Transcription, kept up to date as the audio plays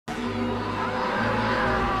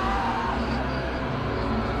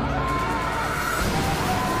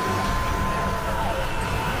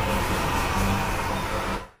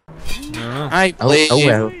I play. Oh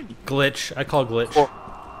well. Glitch. I call glitch.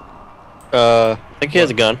 I think he has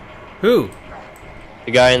a gun. Who?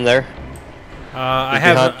 The guy in there. I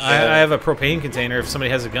have a propane container. If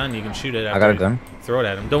somebody has a gun, you can shoot it. I got a gun. Throw it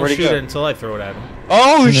at him. Don't Where'd he shoot go? it until I throw it at him.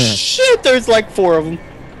 Oh shit! There's like 4 of them.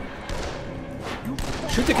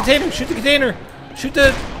 Shoot the container! Shoot the container! Shoot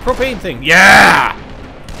the propane thing! Yeah!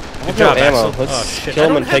 Good job, ammo. Axel. Let's Oh shit! kill I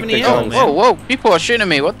him don't and have take any the ammo, guns. man. Whoa, whoa! People are shooting at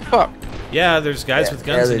me. What the fuck? Yeah, there's guys with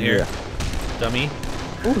guns in here. Dummy.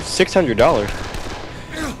 Ooh, $600.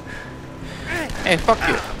 Hey, fuck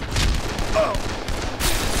you.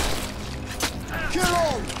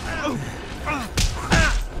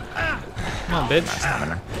 Come on, bitch.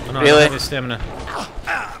 Oh, no, I Really? don't have any stamina.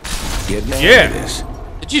 Yeah!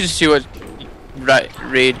 Did you just see what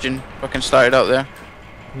rage and fucking started out there?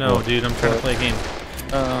 No, dude, I'm trying to play a game.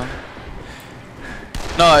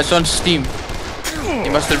 No, it's on Steam. He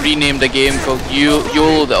must have renamed the game called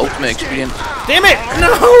YOLO the Ultimate Experience. Damn it!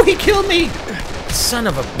 No, he killed me! Son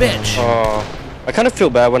of a bitch. I kind of feel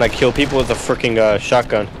bad when I kill people with a freaking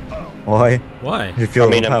shotgun. Why? Why? You feel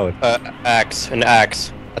overpowered. An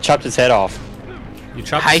axe. I chopped his head off. You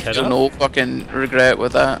chopped I his head feel off? no fucking regret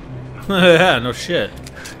with that. Yeah, no shit.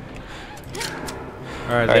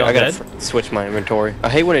 Alright, they all I dead? gotta switch my inventory. I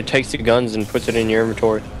hate when it takes the guns and puts it in your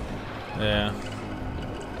inventory. Yeah.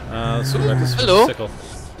 Let's go back to Hello. sickle.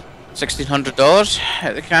 $1,600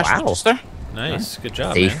 at the cash register. Nice, good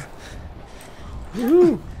job, Thief. man.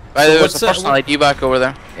 Woohoo! By the way, what's there's a personal ID back over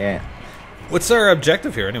there. Yeah. What's our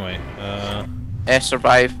objective here, anyway?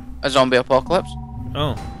 Survive a zombie apocalypse.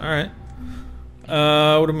 Oh, alright.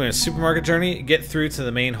 What am I doing? Supermarket journey? Get through to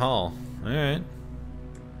the main hall. Alright.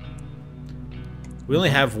 We only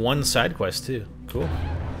have one side quest, too. Cool.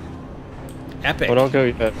 Epic. Oh, don't go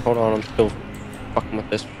yet. Hold on, I'm still fucking with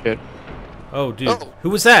this shit. Oh, dude. Oh. Who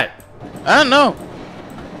was that? I don't know.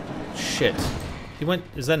 Shit. He went...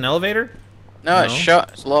 Is that an elevator? No, it's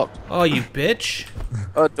shut. It's locked. Oh, you bitch.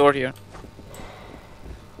 Oh, door here.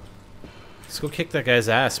 Let's go kick that guy's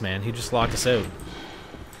ass, man. He just locked us out.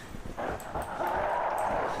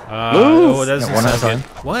 Move! Oh, that doesn't one at a sound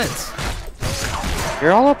time. good. What?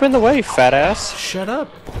 You're all up in the way, fat ass. Shut up,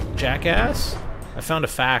 jackass. I found a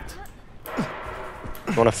fact.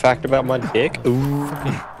 You want a fact about my dick? Ooh.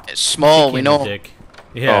 It's small, we Give me know. dick.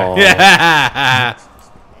 Yeah. Aw.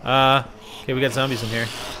 Yeah. Okay, we got zombies in here.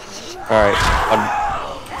 Alright.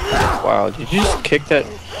 Wow, did you just kick that?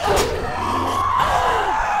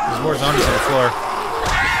 There's more zombies on the floor.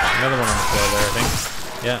 Another one on the floor there, I think.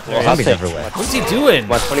 Yeah, there he Zombies is. everywhere. What's he doing?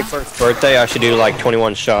 My 21st birthday, I should do like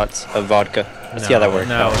 21 shots of vodka. Let's see how that works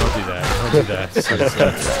No, out. don't do that. Don't do that.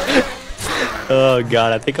 Seriously. Oh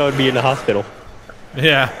god, I think I would be in the hospital.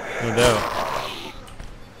 Yeah, no doubt.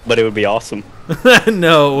 But it would be awesome.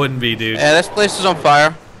 No, it wouldn't be, dude. Yeah, this place is on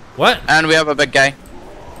fire, What? and we have a big guy.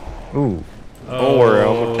 Ooh. Don't worry,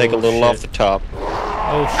 I'm gonna take a little shit. off the top.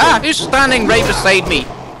 Oh, shit. Ah, who's standing right beside me?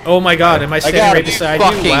 Oh my god, am I standing got right it, you beside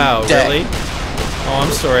fucking you? Wow, dick. really? Oh,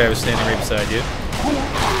 I'm sorry I was standing right beside you.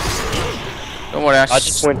 Don't worry, I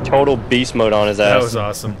just went total beast mode on his ass. That was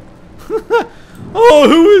awesome. Oh,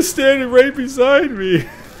 who is standing right beside me?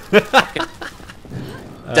 dick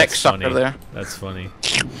That's sucker funny. there. That's funny.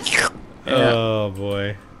 Yeah. Oh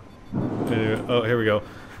boy. Anyway, oh, here we go.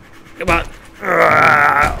 Come on.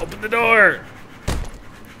 Ah, open the door.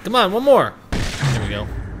 Come on, one more. There we go.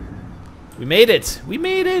 We made it. We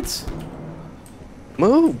made it.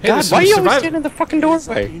 Move! Hey, God, there's why some are you always survival- standing in the fucking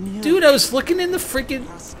doorway? Dude, I was looking in the freaking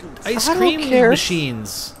ice I don't cream care.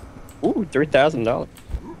 machines. Ooh, $3,000.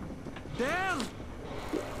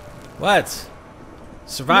 What?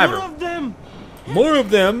 Survivor. More of them! More of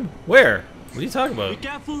them? Where? What are you talking Be about?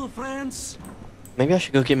 careful, friends! Maybe I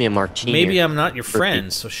should go get me a martini. Maybe I'm not your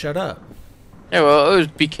friend, so shut up. Yeah, well, it was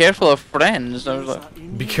be careful of friends. I was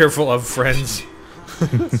like, Be careful of friends.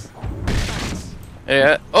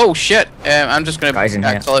 yeah. Oh shit! I'm just gonna Guys in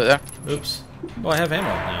here. axle out there. Oops. Oh, I have ammo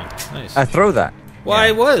now. Nice. I throw that. Well,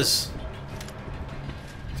 I was.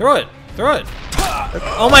 Throw it. Throw it.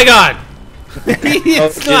 Oh my god!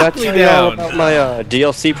 It's Did I knocked me tell you all down. about my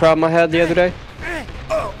DLC problem I had the other day?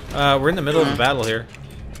 We're in the middle of a battle here.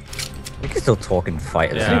 We can still talk and fight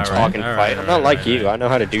at the Yeah, same right. time. Talking alright, fight. I'm not alright, like you. I know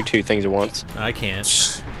how to do 2 things at once. I can't.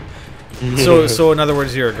 So in other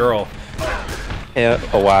words, you're a girl. Yeah.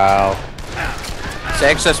 Oh wow.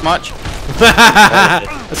 Sex this much?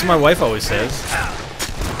 That's what my wife always says.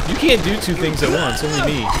 You can't do 2 things at once. Only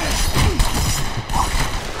me.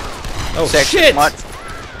 Oh Sex shit! much?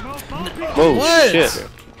 Whoa, What? shit.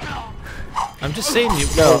 I'm just saying you.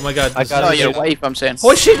 No, Oh my god. I this got Oh, is- your wife, I'm saying.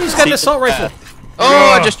 Oh shit! He's got an assault rifle.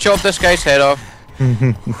 Oh, I just chopped this guy's head off.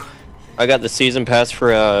 I got the season pass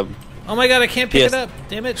for Oh Oh my god, I can't pick Yes. it up.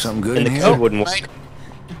 Damn it. Something good And in the here? code wouldn't work.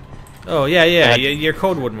 Oh, yeah, your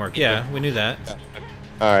code wouldn't work. Yeah, we knew that.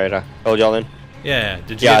 Alright, I told y'all then. Yeah,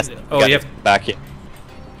 did you? Yeah, Oh, got you have. it back yet.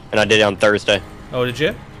 And I did it on Thursday. Oh, did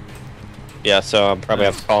you? Yeah, so I'll probably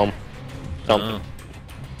have to call them. Something. Oh.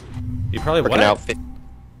 You probably Freaking what? outfit.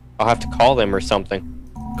 I'll have to call them or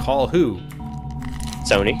something. Call who?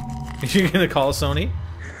 Sony. You're gonna call Sony?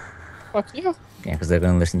 Fuck yeah. Yeah, because they're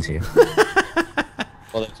going to listen to you.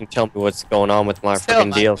 Well, they can tell me what's going on with my Tell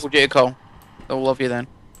freaking deals. OJ call. They'll love you then.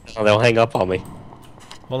 Oh, they'll hang up on me.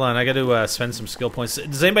 Hold on, I gotta spend some skill points.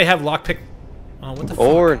 Does anybody have lockpick? Oh, what the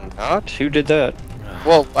Or not? Who did that?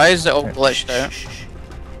 Whoa, why is it all glitched out?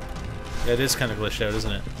 Yeah, it is kind of glitched out,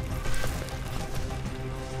 isn't it?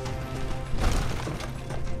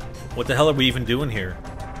 What the hell are we even doing here?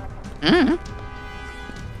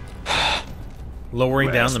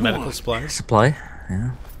 Lowering down the medical supplies? Supply?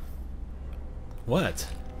 Yeah. What?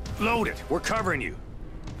 Load it. We're covering you.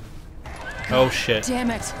 Oh shit.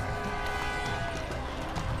 Damn it.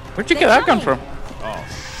 Where'd you get that gun from? Oh,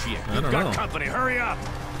 shit. I We've don't got know. company. Hurry up.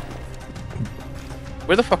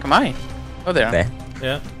 Where the fuck am I? Oh, there. There.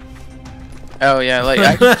 Yeah. Oh, yeah, like...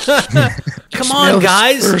 Come Smell on, the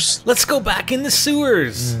guys! sewers. Let's go back in the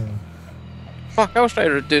sewers! Fuck, I was trying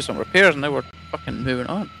to do some repairs and they were fucking moving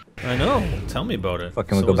on. I know. Tell me about it. Fuck,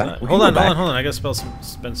 can we So go was back? that. We Hold can on, go hold on, back. hold on. I gotta spell some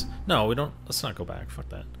Spence. No, we don't. Let's not go back. Fuck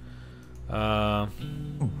that.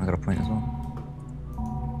 Ooh, I got a point as well.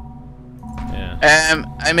 Yeah.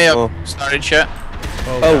 I may have Oh. started shit.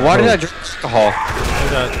 Oh, why did I drink alcohol?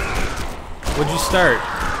 Hold on. What'd you start?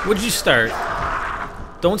 What'd you start?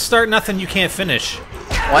 Don't start nothing you can't finish.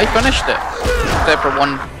 Well, I finished it. Except for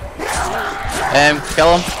one.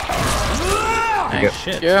 Kill him. Nice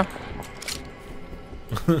shit. Yeah.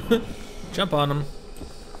 Jump on him.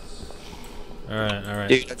 Alright, alright.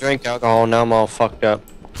 Dude, I drank alcohol, now I'm all fucked up.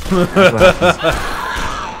 Come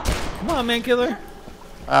on, man killer.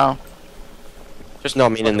 Wow. Just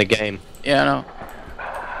not mean in the game. Yeah, I know.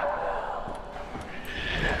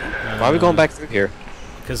 Why are we going back through here?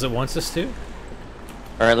 Because it wants us to?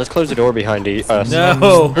 Alright, let's close the door behind us. No!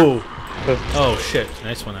 Oh shit.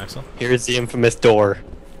 Nice one, Axel. Here's the infamous door.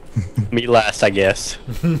 Me last, I guess.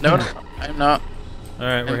 No, I'm not.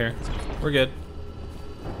 Alright, we're here. We're good.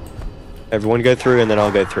 Everyone go through and then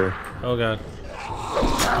I'll go through. Oh god.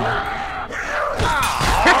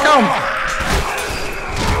 Kick him!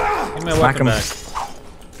 Give my Smack weapon him. back.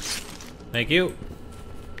 Thank you.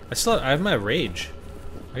 I have my rage.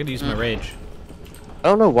 I gotta use my rage. I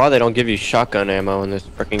don't know why they don't give you shotgun ammo in this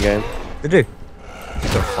freaking game. They do. You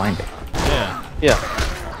gotta find it. Yeah. Yeah.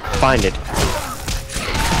 Find it.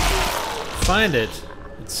 Find it.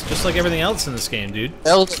 It's just like everything else in this game, dude.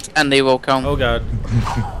 Build it and they will come. Oh god.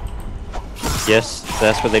 Yes,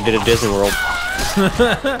 that's what they did at Disney World.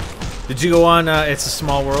 Did you go on It's a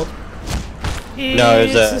Small World? No,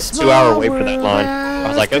 it was a 2-hour wait for that line. I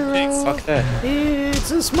was like, okay, fuck that.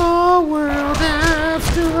 It's a small world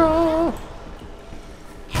after all.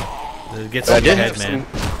 It gets But I in your did head, have man.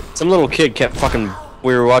 some little kid kept fucking.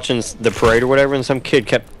 We were watching the parade or whatever, and some kid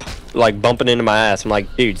kept like bumping into my ass. I'm like,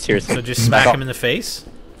 dude, seriously. So just smack him in the face?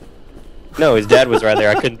 No, his dad was right there.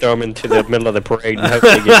 I couldn't throw him into the middle of the parade and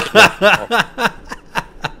hopefully get killed.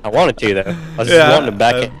 I wanted to though. I was just wanting to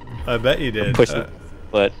back it, I bet you did. push him,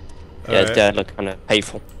 but yeah, his alright. dad looked kind of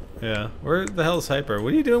hateful. Yeah. Where the hell is Hyper?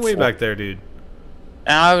 What are you doing way back there, dude?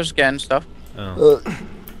 And I was getting stuff. Oh.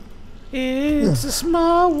 It's a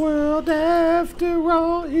small world after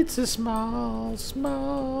all. It's a small,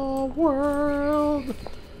 small world.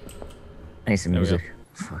 I need some There we go. music.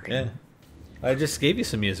 Fuck it. Yeah. I just gave you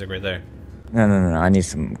some music right there. No, no, no, no. I need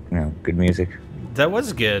some, good music. That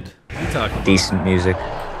was good. What are you talking about? Decent music.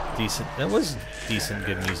 Decent. That was decent,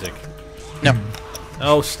 good music. No.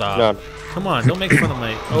 Oh, stop. No. Come on, don't make fun of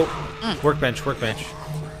my... Oh, workbench, workbench.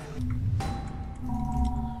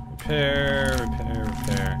 Repair, repair,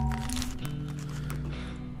 repair.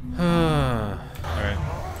 Alright.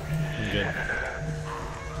 I'm good.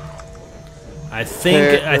 I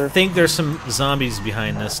think there's some zombies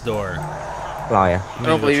behind this door. Liar. I'm don't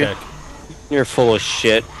gonna go believe you. check. You're full of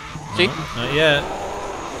shit. See? Not yet.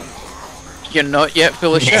 You're not yet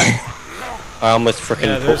full of shit. I almost freaking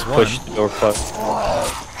Yeah, there's pushed the door closed.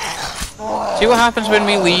 See what happens when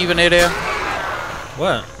we leave an area?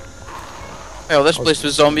 What? Well, this place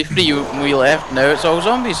was zombie free when we left. Now it's all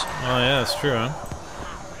zombies. Oh yeah, that's true, huh?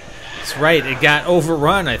 That's right, it got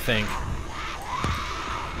overrun, I think.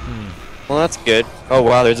 Well, that's good. Oh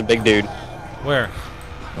wow, there's a big dude Where?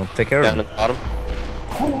 Don't take care down of at him. the bottom.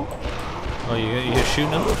 Oh, you're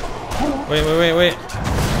shooting him? Wait.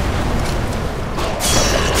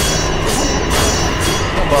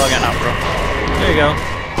 bug in it, bro. There you go.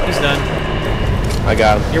 He's done. I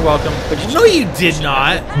got him. You're welcome. No, you did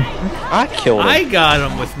not. I killed him. I got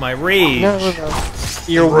him with my rage. No.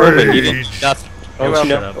 You're a woman. You did nothing. You're Don't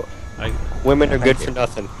you welcome. know? I, Women are good for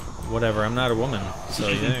nothing. whatever. I'm not a woman, so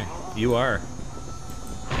yeah, you are.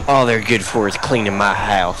 All they're good for is cleaning my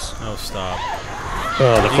house. Oh, stop.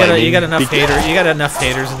 Oh, You got enough haters. You got enough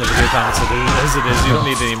haters in the video comments as it is. You don't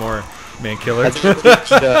need any more man killers.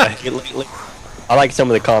 I like some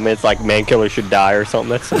of the comments, like "man killer should die" or something.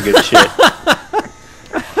 That's some good shit.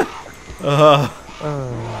 Or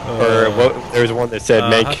there was one that said,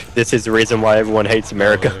 "This is the reason why everyone hates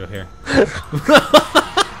America." Here.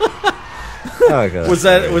 Oh god. Was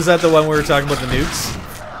that the one we were talking about the nukes?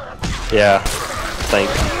 Yeah,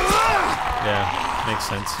 thanks. Yeah, makes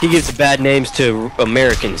sense. He gives bad names to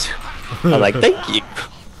Americans. I'm like, thank you.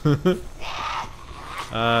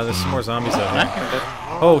 There's some more zombies out there.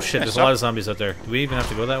 Oh shit, there's a lot of zombies out there. Do we even have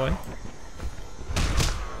to go that way?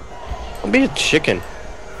 I'll be a chicken.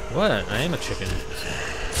 What? I am a chicken.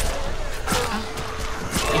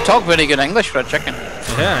 You talk very good English for a chicken.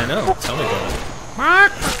 Yeah, I know. Tell me about it.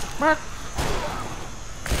 Mark!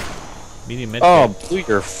 Medium med Oh, kit. blew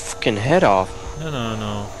your fucking head off.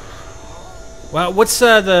 No. Wow, what's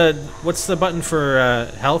the button for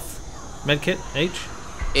health? Medkit? H?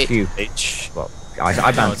 Q. H. Well,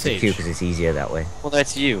 I bounce it's to Q H. because it's easier that way. Well,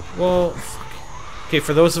 that's you. Well, okay,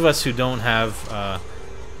 for those of us who don't have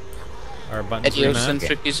our buttons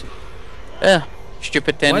Idiosyncrasies. Yeah,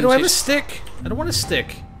 stupid tendencies. why do I have a stick? I don't want a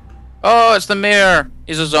stick. Oh, it's the mayor.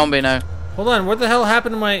 He's a zombie now. Hold on, what the hell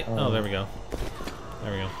happened to my... Oh, there we go.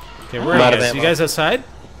 There we go. Okay, where I'm are out you of guys? ammo. You guys outside?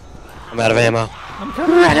 I'm out of ammo. I'm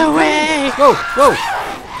coming. Run away! Whoa!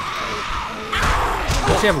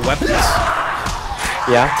 Don't you have weapons?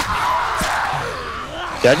 Yeah.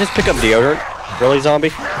 Did I just pick up deodorant? Really, zombie?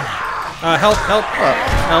 Help!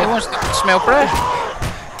 He wants to smell fresh.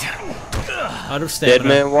 Out of stamina. Dead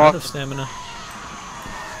man walk. Out of stamina.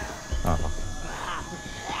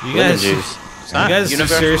 Uh-huh. You Lemon guys, juice. you guys are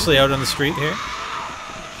Universal. seriously out on the street here?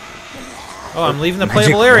 Oh, I'm leaving the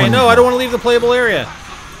playable area. No, I don't want to leave the playable area.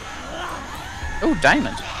 Oh,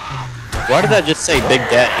 diamond. Why did that just say Big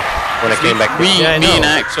Daddy when I came back? Me Yeah, I know. and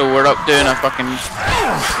Axel were up doing a fucking...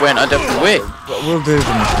 went a different way. But we'll do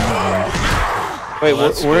them Wait,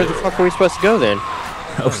 that's where the fuck are we supposed to go then?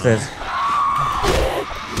 upstairs.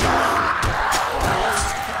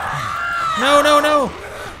 No!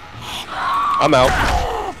 I'm out.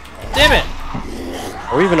 Damn it!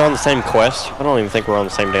 Are we even on the same quest? I don't even think we're on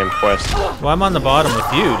the same damn quest. Well, I'm on the bottom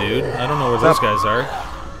with you, dude. I don't know where those guys are.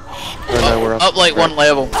 I don't know where Up like one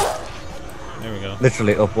level. There we go.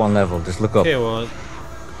 Literally up one level. Just look up. Okay, well...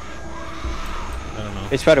 I don't know.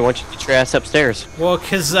 Hey, Spider, why don't you get your ass upstairs? Well,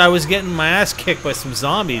 because I was getting my ass kicked by some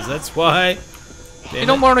zombies. That's why. You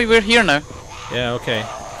don't worry, we're here now. Yeah, okay.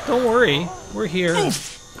 Don't worry. We're here. I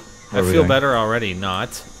are we feel doing? better already.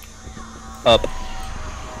 Not. Up.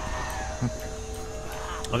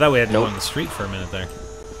 I thought we had to go Nope. on the street for a minute there.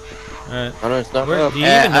 Alright. Oh, no, it's not Where, up. do you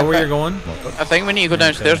even know I where bet- you're going? I think we need to go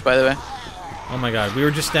downstairs, by the way. Oh my god, we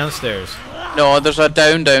were just downstairs. No, there's a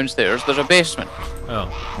downstairs. There's a basement. Oh,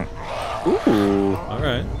 Ooh.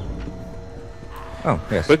 alright. Oh,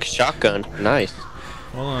 yes. Quick shotgun. Nice.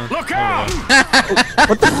 Hold on. Look There we out! go.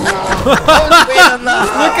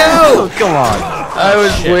 Oh, come on. I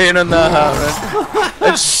was waiting on that happening. I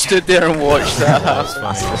just stood there and watched that happen.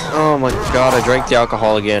 That's funny. Oh my god, I drank the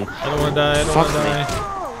alcohol again. I don't want to die. I don't want to die.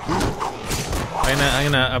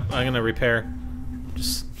 I'm gonna repair.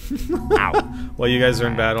 Just. Ow. While you guys are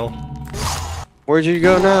in battle. Where'd you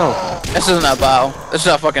go now? This isn't a battle. This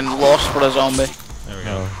is a fucking loss for a zombie. There we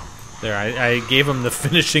go. There, I gave him the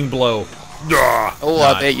finishing blow. Oh, No,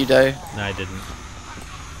 I bet you do. No, I didn't.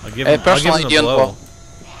 I'll give Hey, him, I'll give personal him the idea on blow. Paul.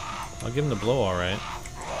 I'll give him the blow, alright.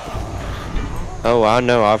 Oh, I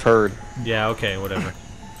know, I've heard. Yeah, okay, whatever.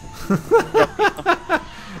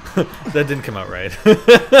 That didn't come out right.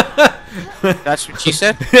 That's what she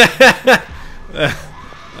said.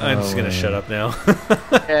 I'm just gonna shut up now.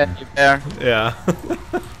 Yeah, you better. Yeah.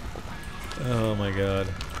 Oh my god.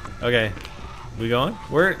 Okay. We going?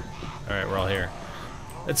 Alright, we're all here.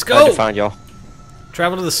 Let's Tried to go! find y'all.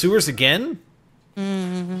 Travel to the sewers again? We're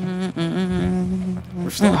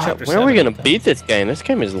still in chapter When are we 7. gonna beat this game? This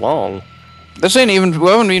game is long. This ain't even. We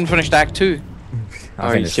haven't even finished Act 2. I Are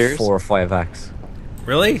think you there's serious? 4 or 5 acts.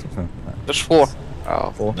 Really? There's 4.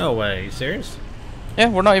 Oh. 4. No way. You serious? Yeah,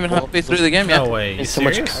 we're not even halfway through the game yet. No way. You There's so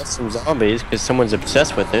much serious? custom zombies because someone's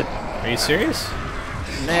obsessed with it. Are you serious?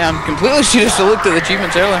 Nah, I'm completely serious. I looked at the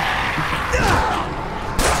achievements earlier.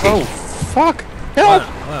 Oh, fuck! Help!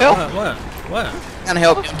 What? Help! What? Can't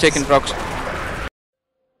help you. I'm taking drugs.